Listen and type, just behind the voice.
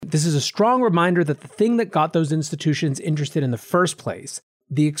this is a strong reminder that the thing that got those institutions interested in the first place,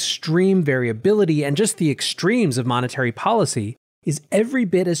 the extreme variability and just the extremes of monetary policy, is every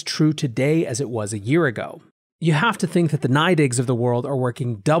bit as true today as it was a year ago. You have to think that the NIDIGs of the world are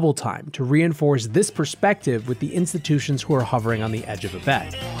working double time to reinforce this perspective with the institutions who are hovering on the edge of a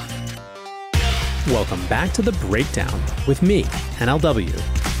bet. Welcome back to The Breakdown with me,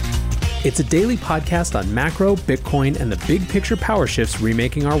 NLW. It's a daily podcast on macro, Bitcoin, and the big picture power shifts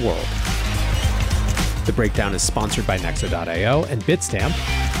remaking our world. The Breakdown is sponsored by Nexo.io and Bitstamp,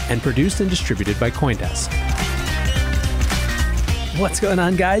 and produced and distributed by CoinDesk. What's going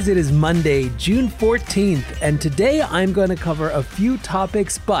on, guys? It is Monday, June 14th, and today I'm going to cover a few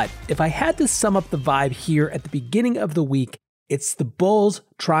topics, but if I had to sum up the vibe here at the beginning of the week, it's the bulls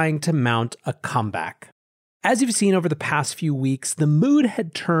trying to mount a comeback. As you've seen over the past few weeks, the mood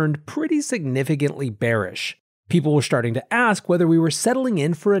had turned pretty significantly bearish. People were starting to ask whether we were settling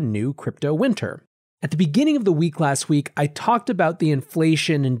in for a new crypto winter. At the beginning of the week last week, I talked about the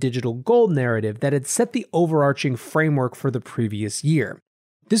inflation and digital gold narrative that had set the overarching framework for the previous year.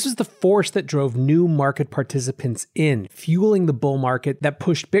 This was the force that drove new market participants in, fueling the bull market that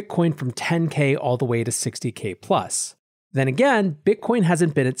pushed Bitcoin from 10K all the way to 60K plus. Then again, Bitcoin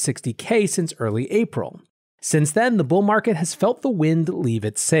hasn't been at 60K since early April. Since then, the bull market has felt the wind leave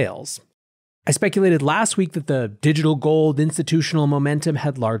its sails. I speculated last week that the digital gold institutional momentum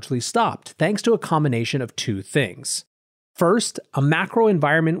had largely stopped, thanks to a combination of two things. First, a macro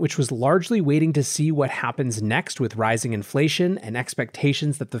environment which was largely waiting to see what happens next with rising inflation and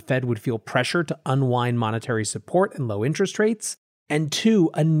expectations that the Fed would feel pressure to unwind monetary support and low interest rates. And two,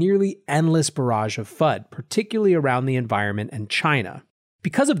 a nearly endless barrage of FUD, particularly around the environment and China.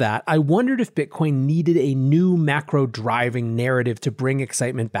 Because of that, I wondered if Bitcoin needed a new macro-driving narrative to bring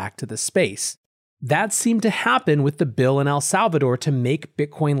excitement back to the space. That seemed to happen with the bill in El Salvador to make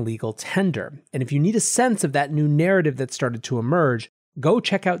Bitcoin legal tender. And if you need a sense of that new narrative that started to emerge, go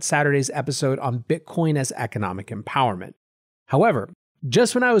check out Saturday's episode on Bitcoin as economic empowerment. However,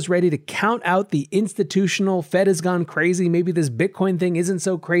 just when I was ready to count out the institutional Fed has gone crazy, maybe this Bitcoin thing isn't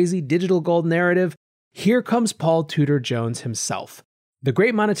so crazy, digital gold narrative, here comes Paul Tudor Jones himself, the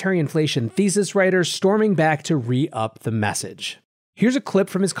great monetary inflation thesis writer storming back to re-up the message. Here's a clip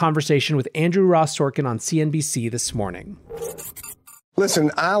from his conversation with Andrew Ross Sorkin on CNBC this morning.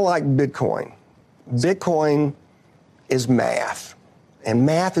 Listen, I like Bitcoin. Bitcoin is math, and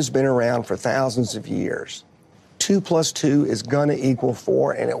math has been around for thousands of years. 2 plus 2 is going to equal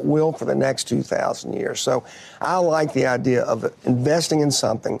 4, and it will for the next 2,000 years. So I like the idea of investing in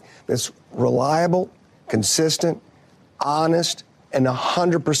something that's reliable, consistent, honest, and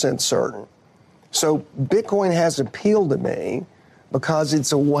 100% certain. So Bitcoin has appealed to me because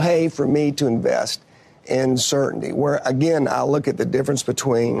it's a way for me to invest in certainty, where, again, I look at the difference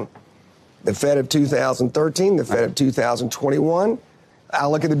between the Fed of 2013, the Fed of 2021. I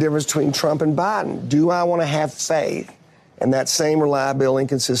look at the difference between Trump and Biden. Do I want to have faith in that same reliability and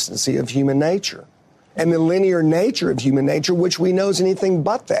consistency of human nature and the linear nature of human nature, which we know is anything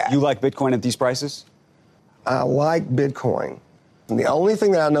but that? You like Bitcoin at these prices? I like Bitcoin. And the only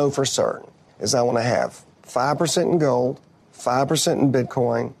thing that I know for certain is I want to have 5% in gold, 5% in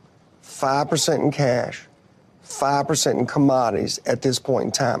Bitcoin, 5% in cash, 5% in commodities at this point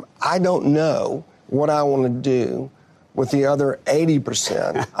in time. I don't know what I want to do with the other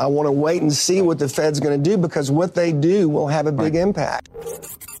 80%. I want to wait and see what the Fed's going to do, because what they do will have a big impact.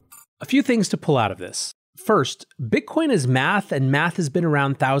 A few things to pull out of this. First, Bitcoin is math, and math has been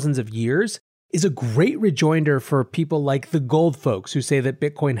around thousands of years, is a great rejoinder for people like the gold folks who say that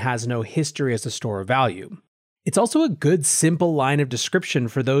Bitcoin has no history as a store of value. It's also a good, simple line of description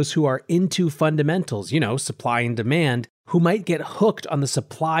for those who are into fundamentals, supply and demand, who might get hooked on the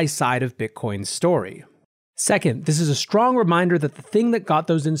supply side of Bitcoin's story. Second, this is a strong reminder that the thing that got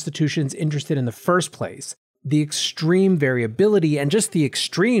those institutions interested in the first place, the extreme variability and just the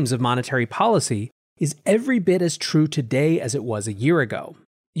extremes of monetary policy, is every bit as true today as it was a year ago.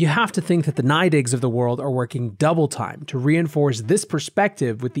 You have to think that the NIDIGs of the world are working double time to reinforce this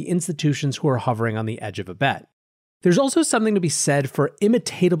perspective with the institutions who are hovering on the edge of a bet. There's also something to be said for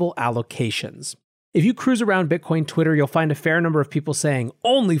imitatable allocations. If you cruise around Bitcoin Twitter, you'll find a fair number of people saying,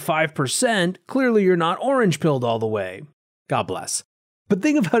 only 5%, clearly you're not orange-pilled all the way. God bless. But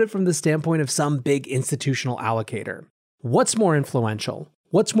think about it from the standpoint of some big institutional allocator. What's more influential?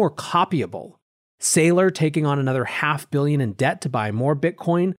 What's more copyable? Saylor taking on another $500 million in debt to buy more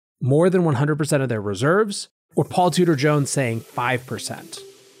Bitcoin, more than 100% of their reserves? Or Paul Tudor Jones saying 5%?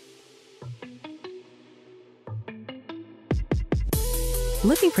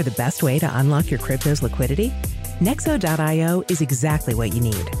 Looking for the best way to unlock your crypto's liquidity? Nexo.io is exactly what you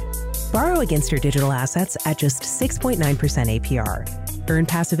need. Borrow against your digital assets at just 6.9% APR. Earn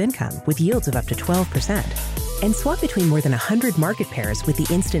passive income with yields of up to 12%. And swap between more than 100 market pairs with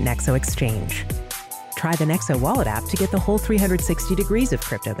the Instant Nexo Exchange. Try the Nexo Wallet app to get the whole 360 degrees of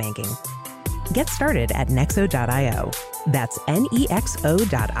crypto banking. Get started at Nexo.io. That's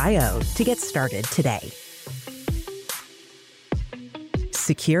Nexo.io to get started today.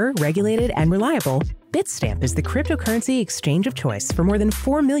 Secure, regulated, and reliable, Bitstamp is the cryptocurrency exchange of choice for more than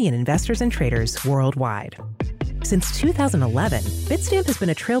 4 million investors and traders worldwide. Since 2011, Bitstamp has been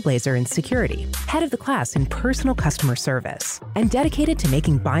a trailblazer in security, head of the class in personal customer service, and dedicated to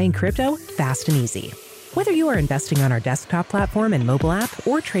making buying crypto fast and easy. Whether you are investing on our desktop platform and mobile app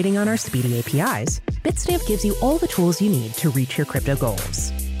or trading on our speedy APIs, Bitstamp gives you all the tools you need to reach your crypto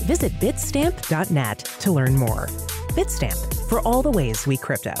goals. Visit bitstamp.net to learn more. Bitstamp, for all the ways we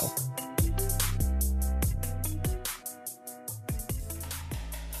crypto.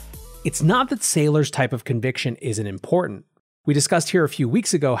 It's not that Saylor's type of conviction isn't important. We discussed here a few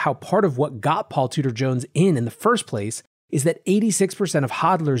weeks ago how part of what got Paul Tudor Jones in the first place is that 86% of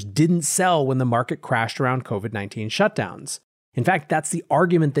hodlers didn't sell when the market crashed around COVID-19 shutdowns. In fact, that's the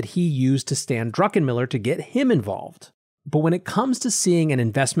argument that he used to Stan Druckenmiller to get him involved. But when it comes to seeing an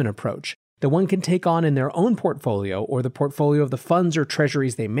investment approach that one can take on in their own portfolio or the portfolio of the funds or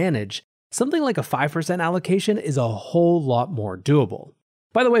treasuries they manage, something like a 5% allocation is a whole lot more doable.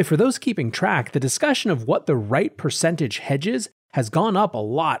 By the way, for those keeping track, the discussion of what the right percentage hedges has gone up a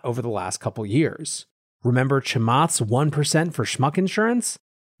lot over the last couple years. Remember Chamath's 1% for schmuck insurance?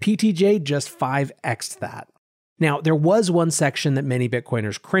 PTJ just 5x'd that. Now, there was one section that many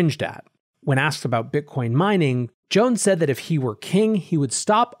Bitcoiners cringed at. When asked about Bitcoin mining, Jones said that if he were king, he would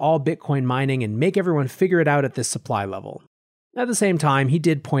stop all Bitcoin mining and make everyone figure it out at this supply level. At the same time, he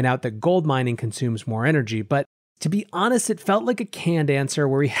did point out that gold mining consumes more energy, but to be honest, it felt like a canned answer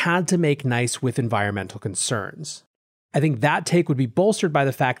where he had to make nice with environmental concerns. I think that take would be bolstered by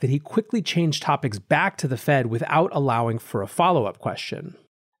the fact that he quickly changed topics back to the Fed without allowing for a follow-up question.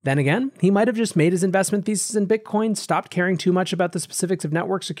 Then again, he might have just made his investment thesis in Bitcoin, stopped caring too much about the specifics of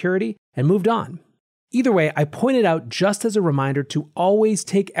network security, and moved on. Either way, I pointed out just as a reminder to always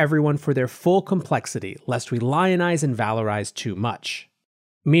take everyone for their full complexity, lest we lionize and valorize too much.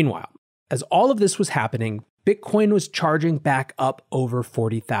 Meanwhile, as all of this was happening, Bitcoin was charging back up over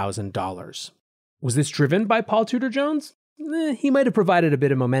 $40,000. Was this driven by Paul Tudor Jones? He might have provided a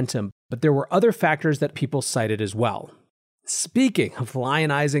bit of momentum, but there were other factors that people cited as well. Speaking of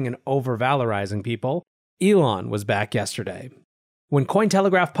lionizing and over-valorizing people, Elon was back yesterday. When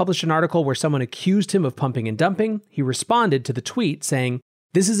Cointelegraph published an article where someone accused him of pumping and dumping, he responded to the tweet saying,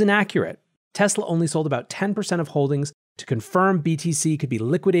 "This is inaccurate. Tesla only sold about 10% of holdings to confirm BTC could be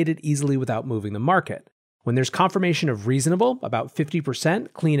liquidated easily without moving the market. When there's confirmation of reasonable, about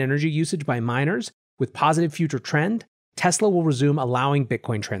 50% clean energy usage by miners with positive future trend, Tesla will resume allowing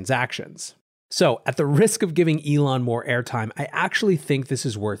Bitcoin transactions." So, at the risk of giving Elon more airtime, I actually think this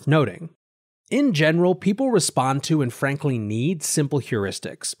is worth noting. In general, people respond to and frankly need simple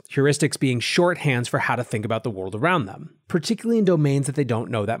heuristics. Heuristics being shorthands for how to think about the world around them, particularly in domains that they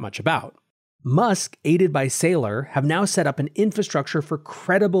don't know that much about. Musk, aided by Saylor, have now set up an infrastructure for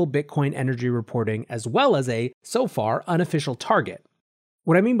credible Bitcoin energy reporting as well as a, so far, unofficial target.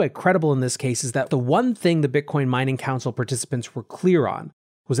 What I mean by credible in this case is that the one thing the Bitcoin Mining Council participants were clear on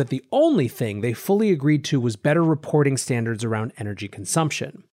was that the only thing they fully agreed to was better reporting standards around energy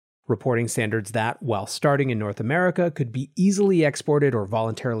consumption. Reporting standards that, while starting in North America, could be easily exported or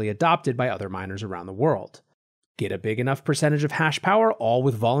voluntarily adopted by other miners around the world. Get a big enough percentage of hash power, all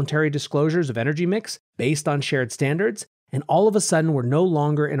with voluntary disclosures of energy mix based on shared standards, and all of a sudden we're no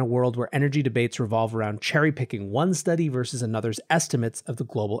longer in a world where energy debates revolve around cherry-picking one study versus another's estimates of the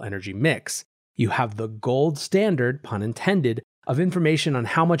global energy mix. You have the gold standard, pun intended, of information on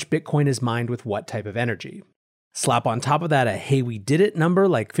how much Bitcoin is mined with what type of energy. Slap on top of that a "hey, we did it" number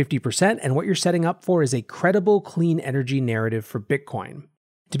like 50%, and what you're setting up for is a credible clean energy narrative for Bitcoin.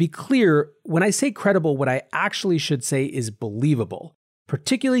 To be clear, when I say credible, what I actually should say is believable,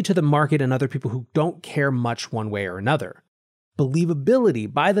 particularly to the market and other people who don't care much one way or another.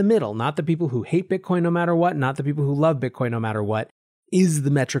 Believability by the middle, not the people who hate Bitcoin no matter what, not the people who love Bitcoin no matter what, is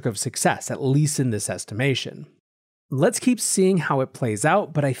the metric of success, at least in this estimation. Let's keep seeing how it plays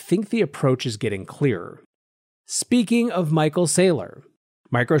out, but I think the approach is getting clearer. Speaking of Michael Saylor,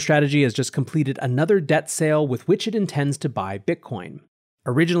 MicroStrategy has just completed another debt sale with which it intends to buy Bitcoin.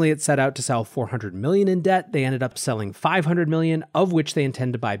 Originally, it set out to sell $400 million in debt. They ended up selling $500 million, of which they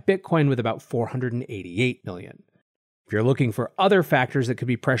intend to buy Bitcoin with about $488 million. If you're looking for other factors that could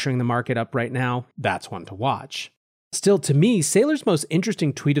be pressuring the market up right now, that's one to watch. Still, to me, Saylor's most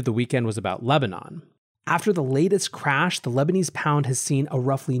interesting tweet of the weekend was about Lebanon. After the latest crash, the Lebanese pound has seen a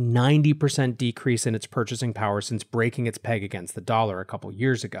roughly 90% decrease in its purchasing power since breaking its peg against the dollar a couple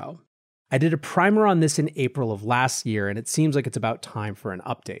years ago. I did a primer on this in April of last year, and it seems like it's about time for an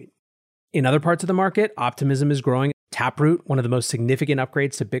update. In other parts of the market, optimism is growing. Taproot, one of the most significant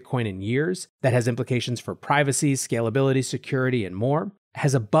upgrades to Bitcoin in years, that has implications for privacy, scalability, security, and more,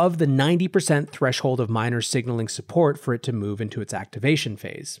 has above the 90% threshold of miners signaling support for it to move into its activation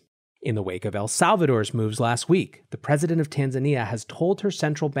phase. In the wake of El Salvador's moves last week, the president of Tanzania has told her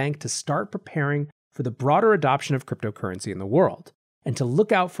central bank to start preparing for the broader adoption of cryptocurrency in the world, and to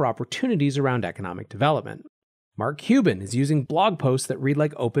look out for opportunities around economic development. Mark Cuban is using blog posts that read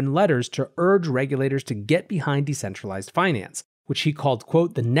like open letters to urge regulators to get behind decentralized finance, which he called,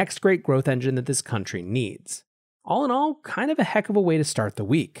 quote, the next great growth engine that this country needs. All in all, kind of a heck of a way to start the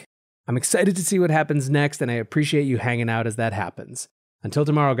week. I'm excited to see what happens next, and I appreciate you hanging out as that happens. Until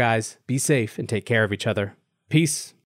tomorrow, guys, be safe and take care of each other. Peace.